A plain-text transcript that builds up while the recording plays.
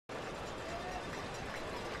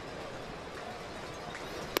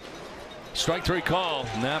Strike three call.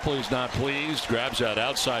 Napoli's not pleased. Grabs that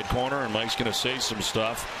outside corner, and Mike's going to say some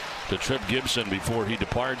stuff to Trip Gibson before he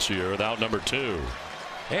departs here without number 2.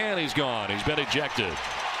 And he's gone. He's been ejected.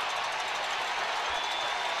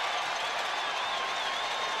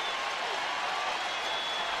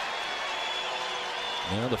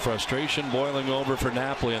 Now the frustration boiling over for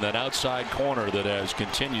Napoli in that outside corner that has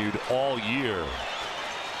continued all year.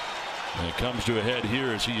 And it comes to a head here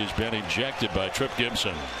as he has been ejected by Trip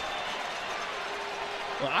Gibson.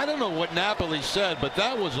 Well, I don't know what Napoli said, but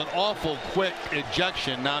that was an awful quick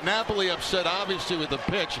ejection. Now Napoli upset obviously with the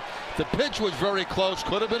pitch. The pitch was very close.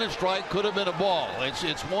 Could have been a strike, could have been a ball.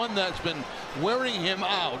 It's one that's been wearing him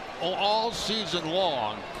out all season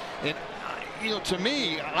long. And to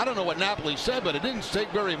me, I don't know what Napoli said, but it didn't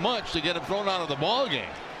take very much to get him thrown out of the ball game.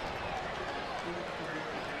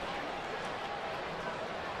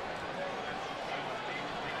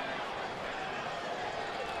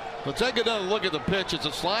 We'll take another look at the pitch. It's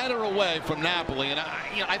a slider away from Napoli, and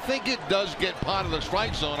I think it does get part of the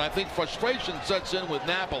strike zone. I think frustration sets in with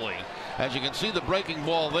Napoli. As you can see, the breaking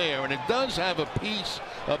ball there, and it does have a piece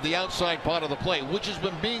of the outside part of the plate, which has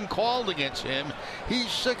been being called against him.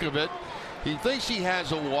 He's sick of it. He thinks he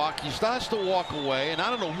has a walk. He starts to walk away, and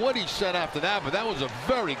I don't know what he said after that, but that was a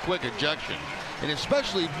very quick ejection, and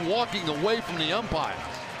especially walking away from the umpire.